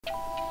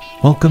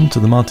Welcome to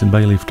the Martin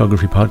Bailey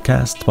Photography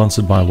Podcast,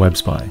 sponsored by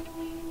WebSpy.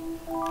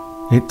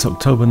 It's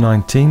October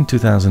 19,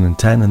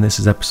 2010, and this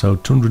is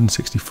episode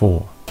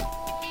 264.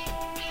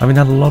 Having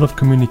had a lot of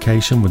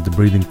communication with the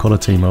Breathing Colour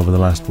team over the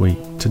last week,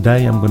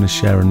 today I'm going to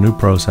share a new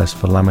process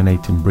for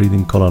laminating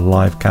Breathing Colour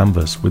live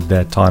canvas with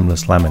their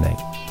timeless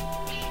laminate.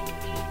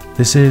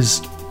 This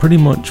is pretty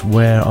much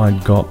where I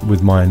got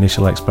with my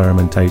initial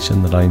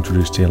experimentation that I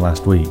introduced to you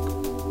last week.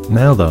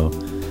 Now though,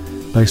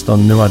 based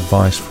on new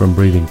advice from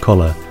Breathing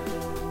Colour,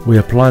 we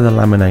apply the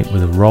laminate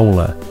with a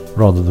roller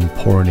rather than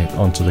pouring it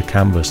onto the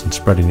canvas and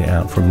spreading it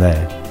out from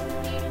there.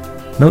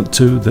 Note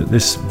too that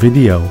this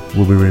video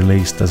will be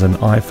released as an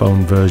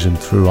iPhone version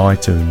through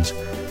iTunes,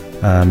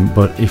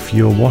 but if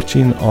you're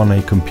watching on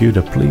a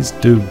computer, please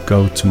do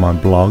go to my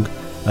blog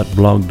at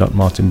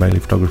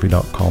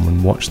blog.martinbaileyphotography.com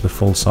and watch the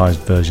full-sized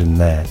version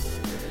there.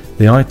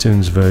 The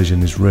iTunes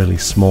version is really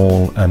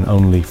small and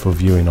only for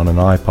viewing on an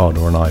iPod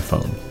or an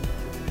iPhone.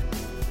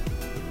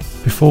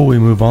 Before we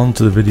move on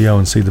to the video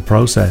and see the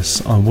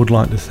process, I would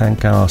like to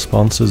thank our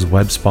sponsors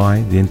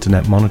WebSpy, the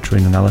Internet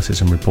Monitoring, Analysis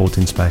and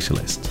Reporting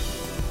Specialist.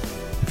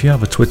 If you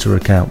have a Twitter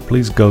account,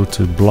 please go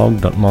to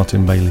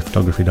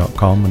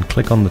blog.martinbaileyphotography.com and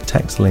click on the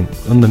text link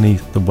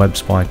underneath the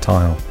WebSpy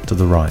tile to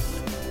the right.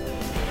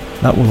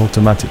 That will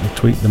automatically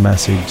tweet the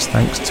message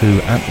thanks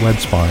to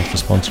 @WebSpy for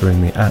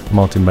sponsoring the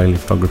 @Martin Bailey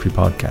Photography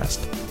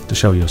Podcast to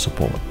show your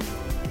support.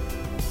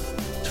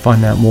 To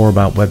find out more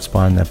about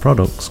WebSpy and their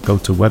products, go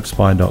to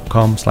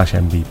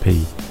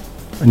webspy.com/mbp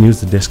and use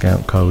the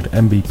discount code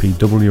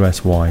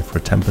MBPWSY for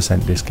a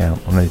 10%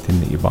 discount on anything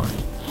that you buy.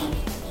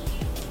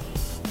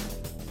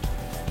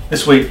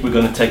 This week we're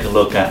going to take a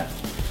look at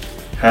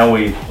how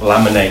we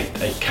laminate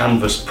a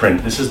canvas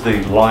print. This is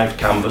the live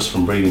canvas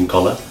from Breathing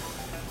Colour,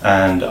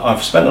 and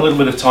I've spent a little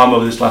bit of time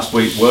over this last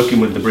week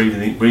working with the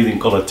Breathing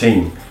Colour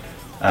team,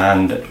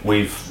 and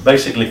we've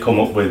basically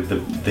come up with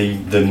a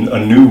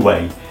new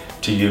way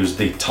to use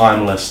the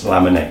timeless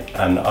laminate,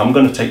 and I'm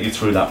going to take you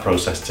through that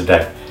process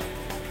today.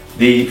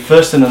 The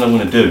first thing that I'm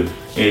going to do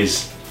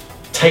is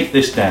take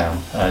this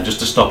down just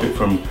to stop it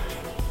from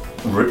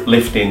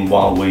lifting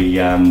while we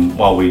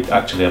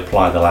actually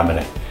apply the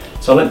laminate.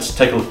 So let's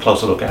take a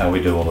closer look at how we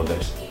do all of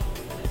this.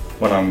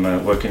 When I'm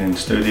working in the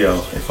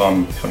studio, if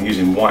I'm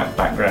using white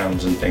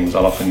backgrounds and things,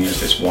 I'll often use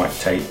this white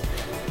tape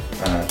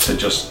to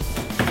just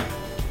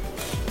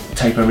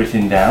tape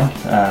everything down.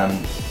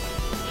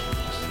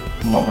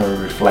 Not very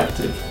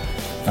reflective.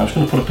 I'm just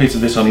going to put a piece of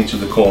this on each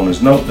of the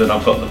corners. Note that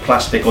I've got the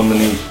plastic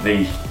underneath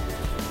the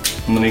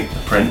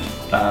print.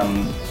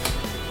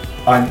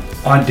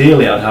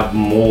 Ideally I'd have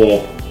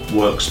more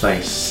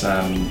workspace.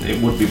 It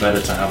would be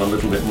better to have a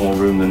little bit more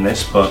room than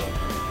this, but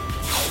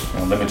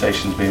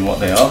limitations being what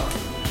they are,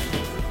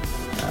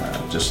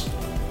 just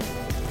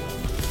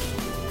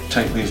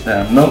take these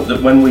down. Note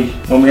that when we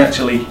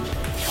actually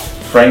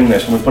frame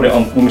this, when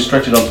we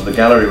stretch it onto the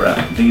gallery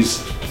rack,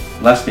 these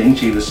last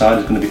inch either side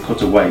is going to be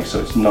cut away, so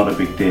it's not a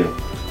big deal.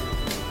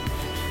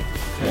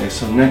 Okay,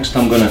 so next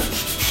I'm going to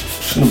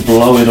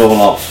blow it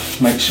all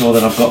off, make sure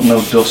that I've got no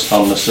dust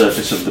on the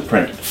surface of the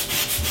print.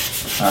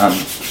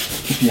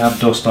 If you have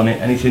dust on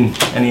it,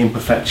 any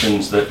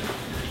imperfections that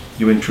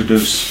you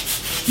introduce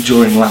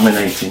during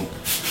laminating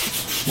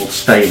will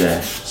stay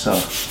there. So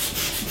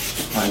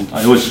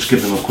I always just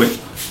give them a quick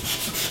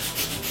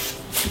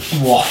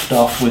waft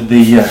off with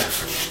the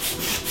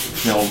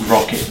old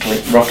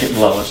rocket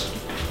blowers.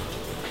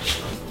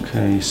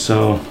 Okay,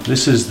 so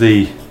this is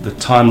the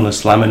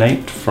timeless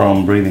laminate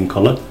from Breathing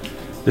Colour.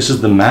 This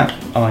is the matte.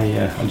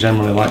 I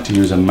generally like to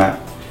use a matte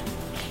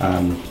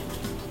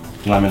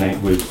laminate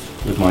with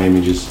my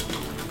images.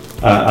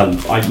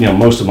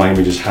 Most of my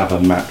images have a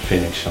matte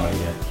finish.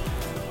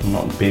 I'm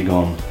not big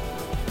on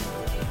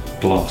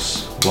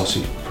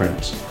glossy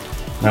prints.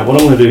 Now what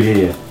I'm going to do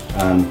here,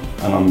 and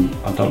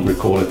I don't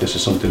recall if this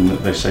is something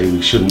that they say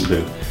we shouldn't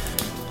do,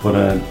 but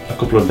a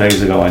couple of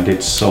days ago I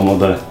did some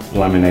other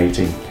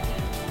laminating.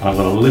 I've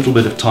got a little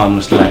bit of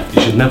timeless left.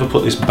 You should never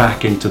put this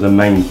back into the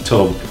main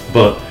tub,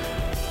 but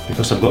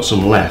because I've got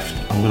some left,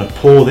 I'm going to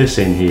pour this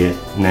in here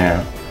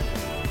now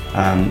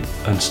and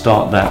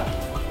start that,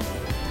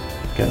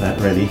 get that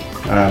ready.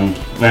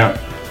 Now,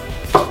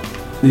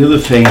 the other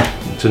thing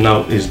to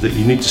note is that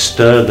you need to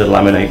stir the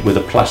laminate with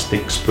a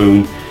plastic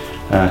spoon,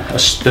 a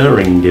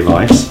stirring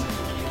device.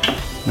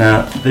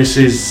 Now, this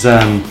is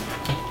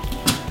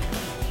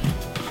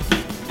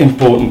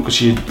important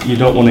because you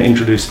don't want to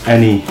introduce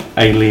any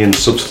alien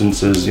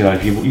substances.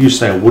 If you use,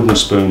 say, a wooden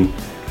spoon,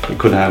 it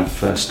could have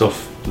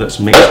stuff that's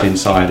mixed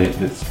inside it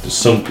that's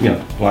sunk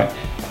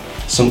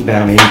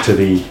down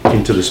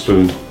into the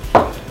spoon.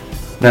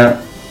 Now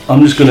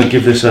I'm just going to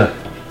give this a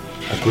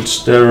good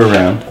stir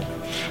around.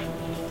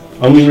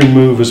 Only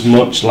remove as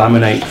much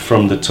laminate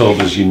from the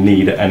tub as you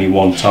need at any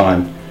one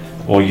time,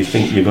 or you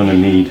think you're going to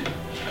need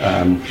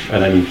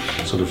at any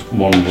sort of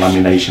one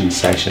lamination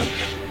session.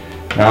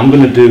 Now I'm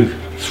going to do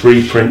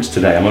 3 prints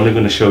today. I'm only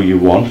going to show you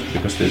one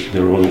because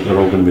they're all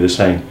going to be the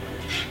same,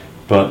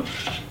 but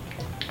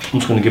I'm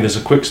just going to give this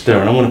a quick stir,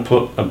 and I'm going to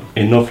put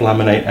enough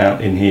laminate out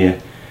in here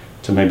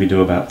to to maybe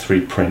do about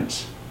 3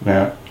 prints.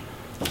 Now,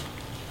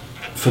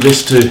 for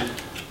this to,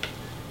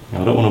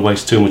 I don't want to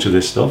waste too much of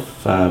this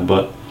stuff,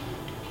 but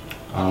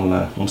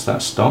I'll once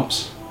that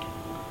stops,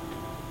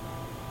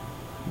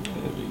 there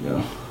we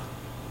go.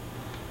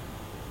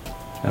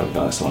 There we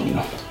go, that's long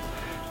enough.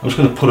 I'm just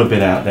going to put a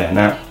bit out there.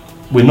 Now,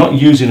 we're not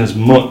using as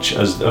much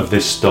of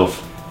this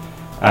stuff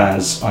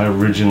as I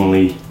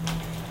originally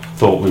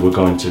thought we were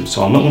going to,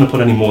 so I'm not going to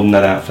put any more than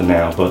that out for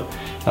now, but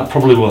that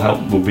probably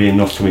will be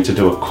enough for me to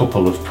do a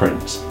couple of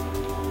prints,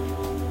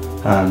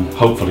 and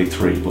hopefully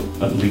 3, but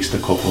at least a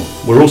couple.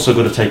 We're also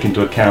going to take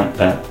into account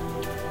that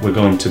we're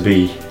going to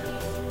be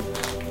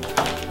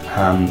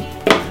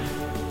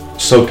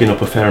soaking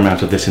up a fair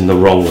amount of this in the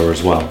roller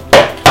as well.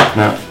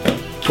 Now,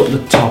 put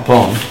the top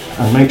on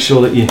and make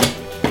sure that you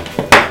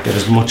get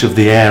as much of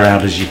the air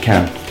out as you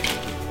can.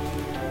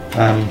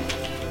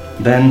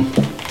 Then,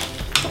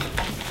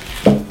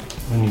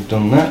 when you've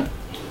done that,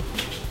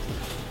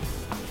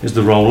 here's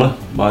the roller.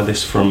 Buy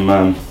this from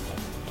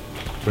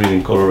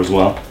Breathing Colour as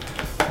well.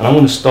 And I'm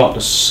going to start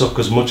to suck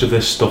as much of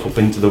this stuff up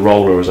into the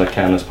roller as I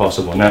can as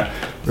possible. Now,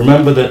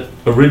 remember that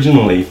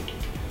originally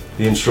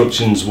the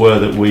instructions were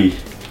that we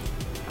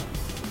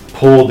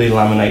pour the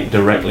laminate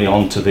directly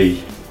onto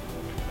the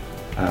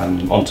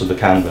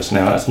canvas.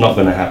 Now, that's not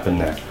going to happen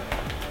now.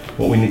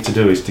 What we need to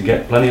do is to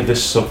get plenty of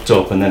this sucked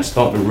up and then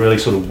start to really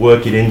sort of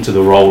work it into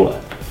the roller.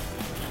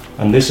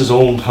 And this is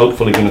all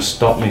hopefully going to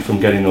stop me from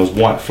getting those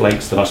white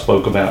flakes that I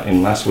spoke about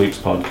in last week's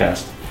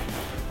podcast.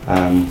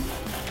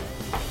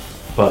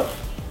 But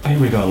here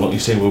we go, look, you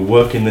see we're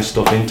working this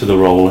stuff into the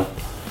roller.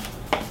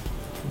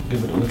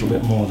 Give it a little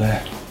bit more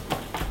there.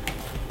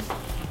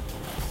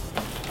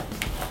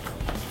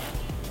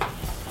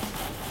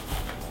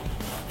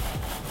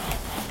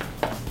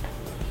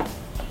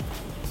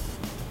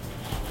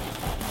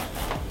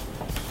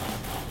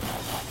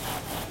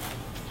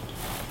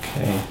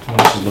 Okay, well,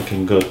 this is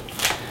looking good.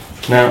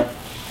 Now,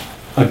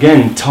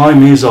 again,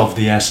 time is of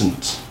the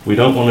essence. We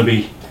don't want to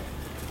be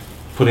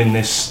putting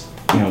this,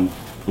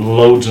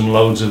 loads and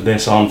loads of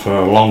this on for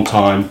a long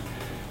time,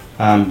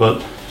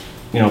 but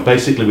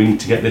basically we need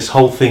to get this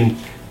whole thing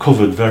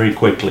covered very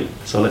quickly.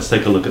 So let's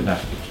take a look at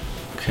that.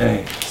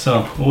 Okay,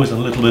 so always a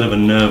little bit of a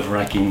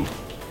nerve-wracking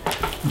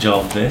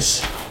job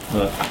this,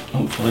 but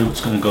hopefully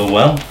it's going to go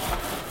well.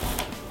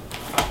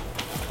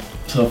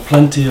 So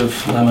plenty of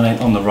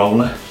laminate on the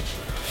roller,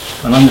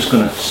 and I'm just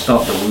going to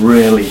start to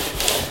really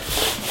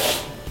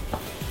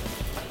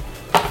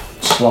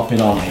slop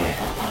it on here.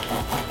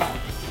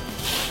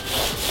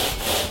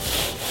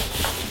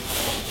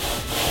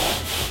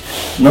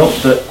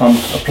 Note that I'm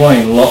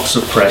applying lots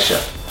of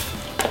pressure.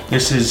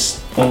 This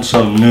is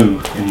also new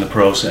in the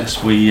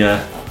process. We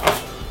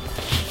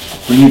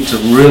need to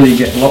really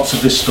get lots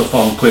of this stuff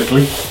on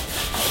quickly,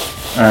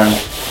 and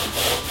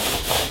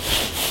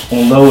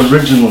although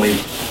originally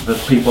the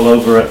people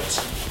over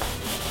at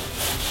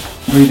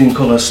Breathing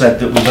Colour said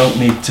that we don't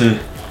need to,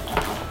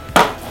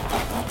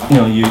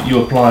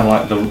 you apply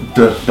like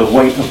the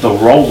weight of the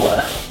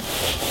roller,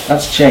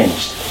 that's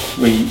changed.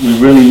 We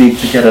really need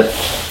to get a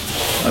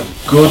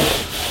good,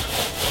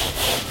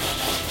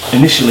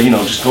 initially,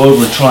 just go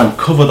over and try and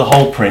cover the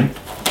whole print.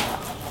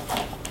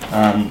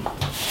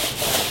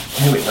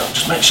 Here we go,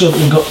 just make sure that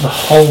we've got the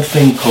whole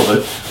thing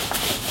covered.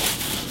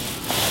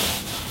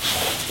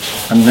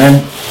 And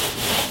then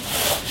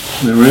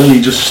we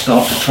really just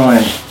start to try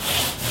and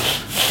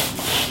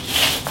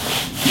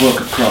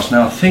work across.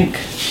 Now I think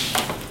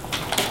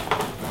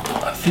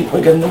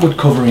we're getting the wood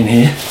cover in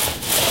here.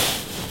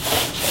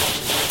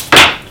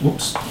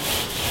 Whoops.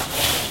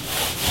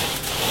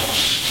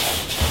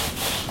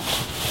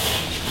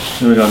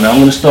 Here we go. Now I'm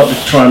going to start to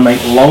try and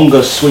make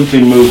longer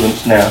sweeping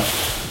movements now,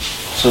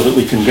 so that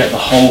we can get the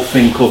whole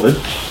thing covered.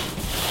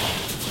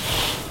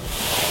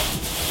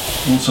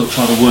 Also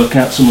try to work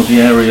out some of the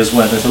areas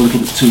where there's a little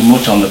bit too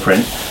much on the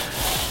print.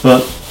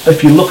 But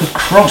if you look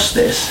across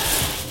this,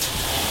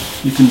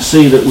 you can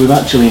see that we've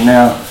actually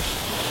now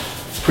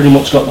pretty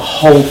much got the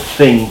whole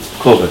thing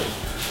covered.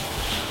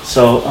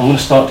 So I'm going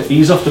to start to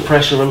ease off the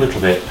pressure a little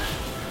bit,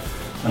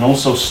 and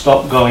also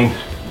stop going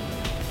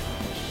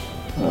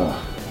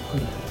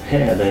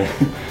hair there.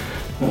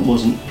 That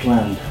wasn't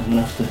planned. I'm going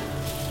to have to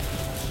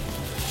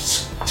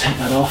take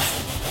that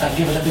off and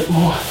give it a bit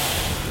more.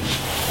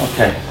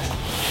 Okay.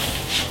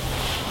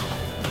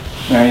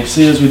 Now you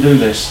see, as we do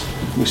this,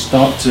 we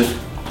start to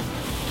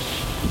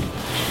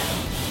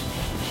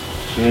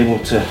be able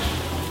to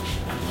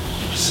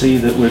see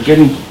that we're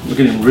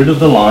getting rid of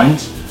the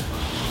lines.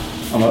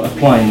 I'm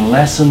applying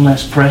less and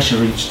less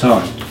pressure each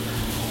time.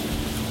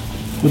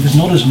 But there's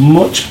not as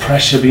much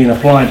pressure being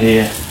applied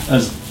here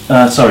as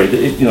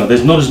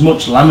there's not as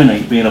much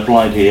laminate being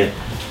applied here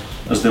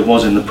as there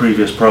was in the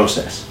previous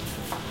process.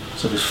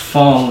 So there's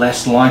far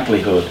less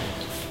likelihood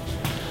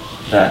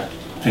that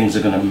things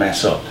are going to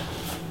mess up.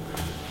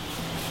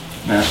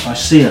 Now if I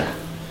see a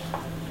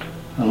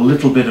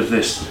little bit of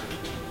this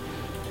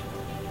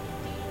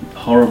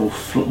horrible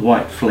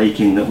white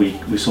flaking that we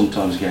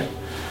sometimes get,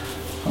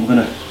 I'm going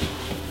to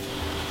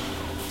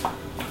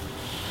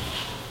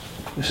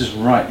This is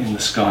right in the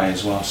sky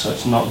as well, so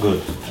it's not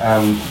good.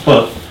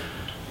 But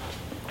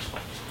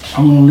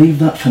I'm going to leave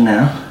that for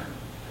now.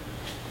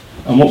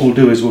 And what we'll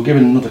do is we'll give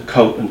it another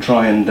coat and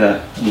try and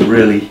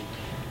really,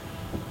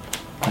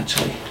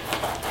 actually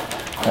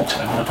I'm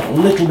going to put a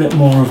little bit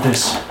more of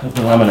this, of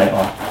the laminate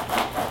on,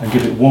 and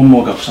give it one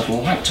more go, because I'd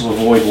like to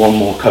avoid one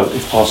more coat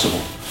if possible.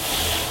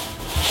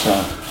 So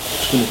I'm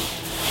just going to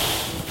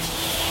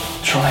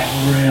try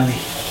and really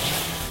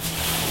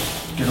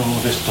get all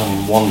of this done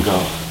in one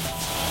go.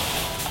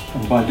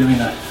 And by doing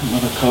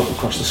another coat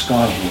across the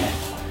sky here,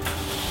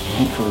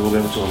 hopefully we'll be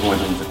able to avoid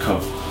another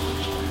coat.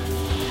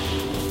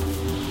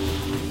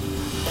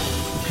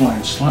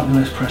 Applying slightly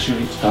less pressure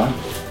each time.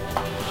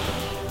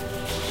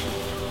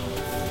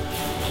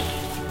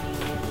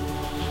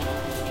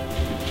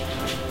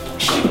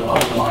 Got a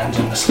lot of lines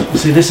in this. You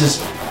see, this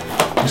is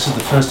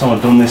the first time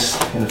I've done this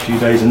in a few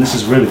days, and this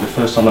is really the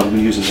first time I've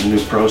been using the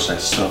new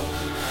process. So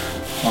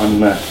I'm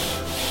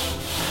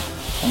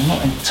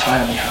not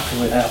entirely happy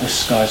with how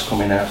this sky's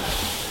coming out,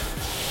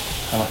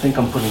 and I think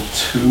I'm putting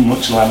too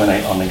much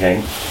laminate on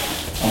again.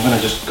 I'm going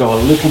to just go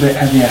a little bit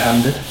heavier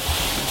handed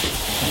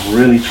and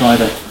really try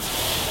to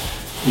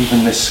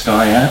even this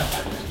sky out,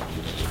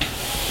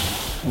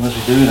 and as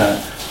we do that,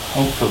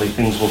 hopefully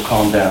things will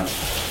calm down.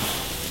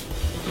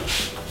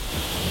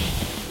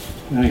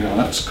 There we go,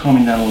 that's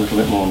calming down a little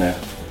bit more now.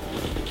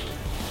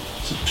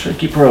 It's a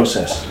tricky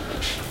process,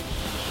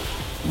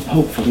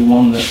 hopefully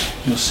one that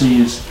you'll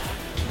see is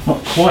not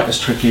quite as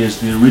tricky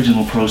as the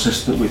original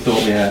process that we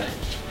thought we had.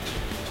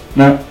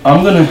 Now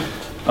I'm going to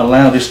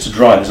allow this to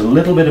dry. There's a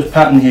little bit of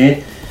pattern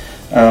here,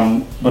 but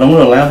I'm going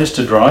to allow this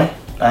to dry,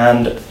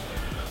 and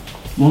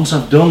once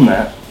I've done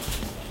that,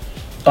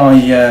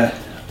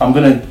 I'm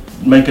going to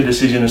make a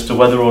decision as to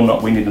whether or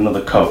not we need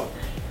another coat.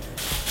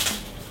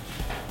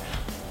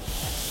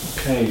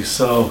 Okay,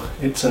 so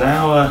it's an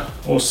hour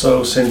or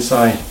so since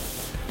I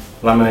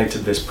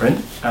laminated this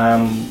print,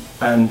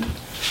 and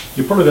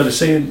you're probably going to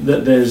see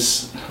that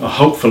there's, or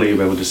hopefully you'll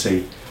be able to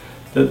see,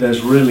 that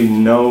there's really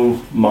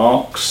no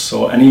marks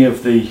or any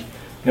of the,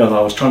 I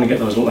was trying to get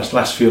those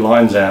last few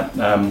lines out.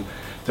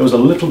 There was a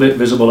little bit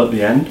visible at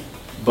the end,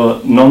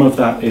 but none of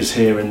that is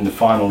here in the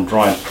final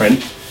dried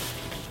print.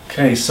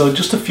 Okay, so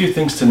just a few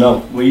things to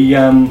note.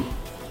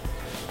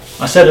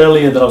 I said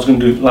earlier that I was going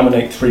to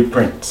laminate 3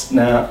 prints.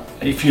 Now,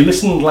 if you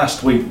listened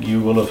last week,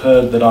 you will have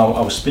heard that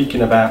I was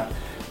speaking about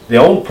the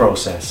old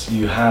process.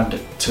 You had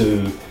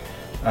to,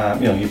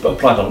 you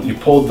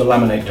poured the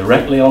laminate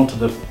directly onto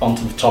the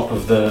top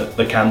of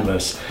the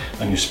canvas,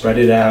 and you spread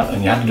it out,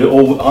 and you had to do it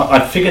all.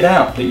 I figured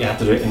out that you had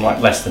to do it in like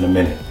less than a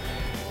minute.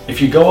 If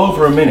you go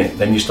over a minute,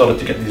 then you started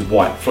to get these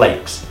white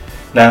flakes.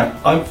 Now,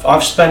 I've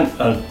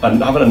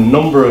had a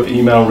number of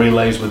email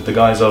relays with the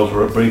guys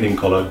over at Breathing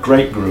Colour,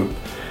 great group,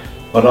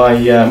 but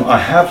I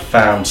have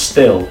found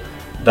still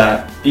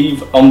that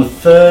even on the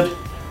 3rd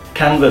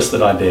canvas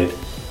that I did,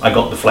 I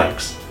got the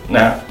flakes.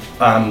 Now,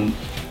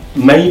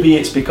 maybe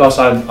it's because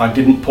I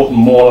didn't put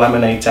more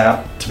laminate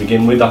out to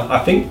begin with. I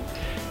think,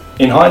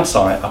 in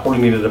hindsight, I probably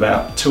needed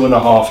about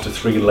 2.5 to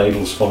 3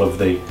 ladles full of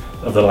the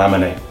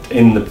laminate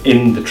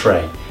in the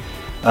tray.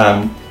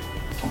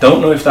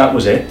 Don't know if that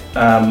was it,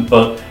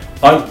 but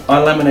I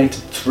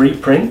laminated 3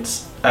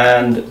 prints,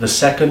 and the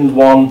second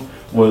one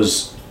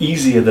was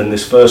easier than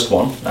this first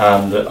one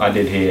that I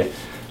did here.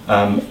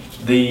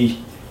 The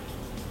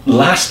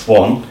last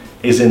one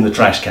is in the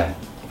trash can.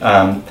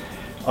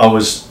 I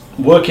was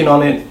working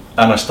on it,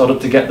 and I started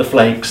to get the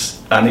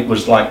flakes, and it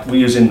was like we're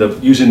using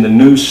the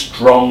new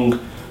strong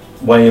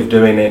way of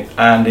doing it,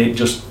 and it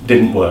just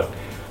didn't work.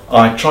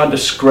 I tried to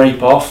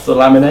scrape off the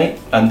laminate,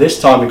 and this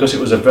time, because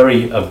it was a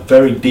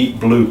very deep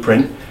blue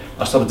print,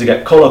 I started to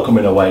get colour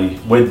coming away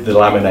with the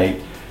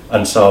laminate,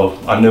 and so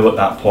I knew at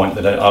that point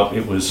that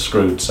it was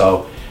screwed.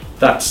 So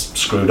that's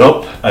screwed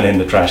up and in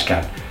the trash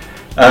can.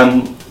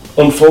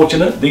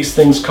 Unfortunate, these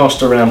things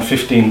cost around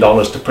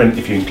 $15 to print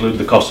if you include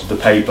the cost of the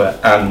paper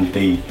and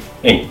the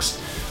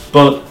inks,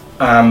 but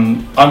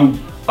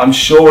I'm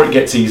sure it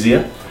gets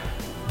easier.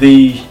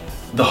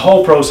 The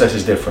whole process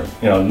is different.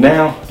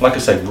 Now, like I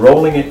said,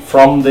 rolling it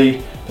from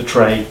the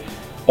tray,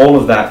 all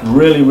of that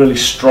really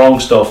strong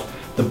stuff.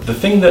 The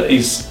thing that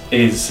is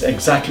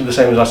exactly the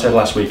same as I said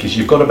last week is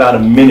you've got about a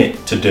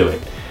minute to do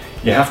it.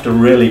 You have to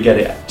really get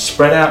it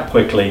spread out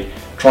quickly,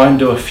 try and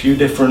do a few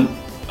different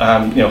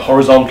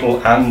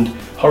horizontal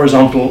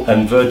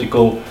and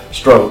vertical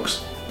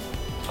strokes.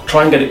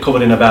 Try and get it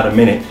covered in about a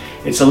minute.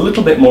 It's a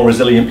little bit more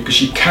resilient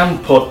because you can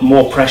put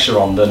more pressure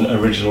on than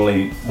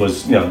originally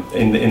was,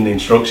 in the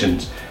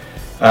instructions,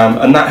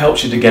 and that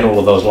helps you to get all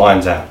of those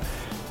lines out.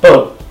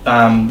 But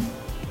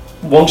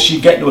once you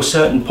get to a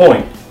certain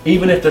point,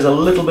 even if there's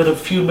a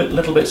few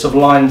little bits of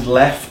lines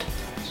left,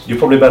 you're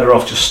probably better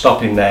off just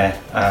stopping there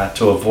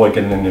to avoid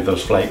getting any of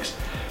those flakes.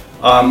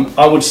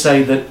 I would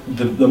say that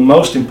the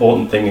most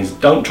important thing is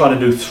don't try to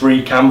do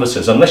 3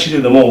 canvases unless you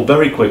do them all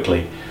very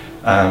quickly.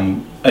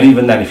 And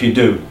even then, if you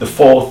do the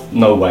 4th,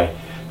 no way.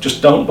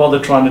 Just don't bother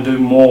trying to do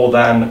more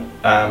than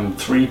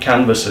 3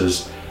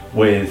 canvases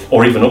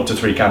or even up to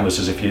 3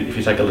 canvases if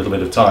you take a little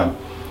bit of time.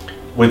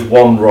 with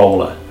one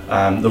roller.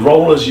 The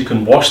rollers, you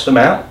can wash them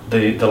out.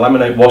 The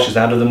laminate washes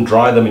out of them,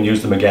 dry them and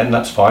use them again,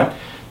 that's fine.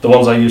 The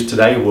ones I used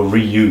today were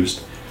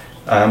reused.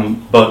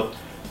 But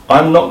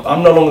I'm no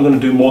longer going to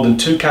do more than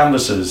 2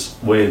 canvases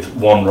with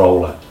one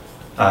roller.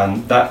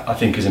 And that, I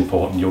think, is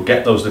important. You'll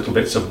get those little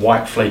bits of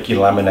white flaky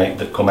laminate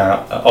that come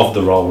out of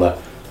the roller,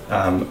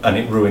 and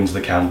it ruins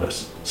the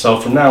canvas. So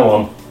from now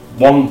on,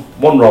 one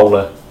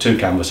roller, 2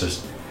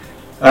 canvases.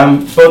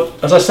 But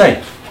as I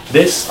say,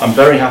 this, I'm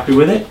very happy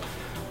with it.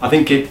 I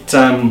think it's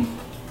going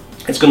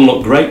to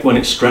look great when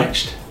it's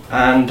stretched,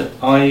 and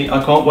I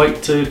can't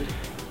wait to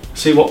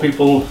see what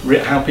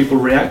how people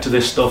react to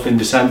this stuff in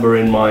December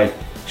in my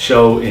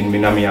show in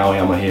Minami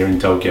Aoyama here in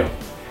Tokyo.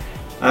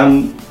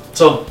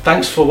 So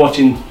thanks for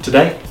watching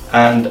today,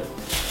 and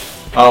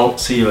I'll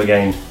see you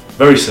again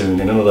very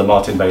soon in another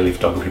Martin Bailey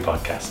Photography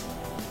podcast.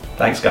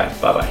 Thanks guys,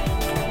 bye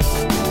bye.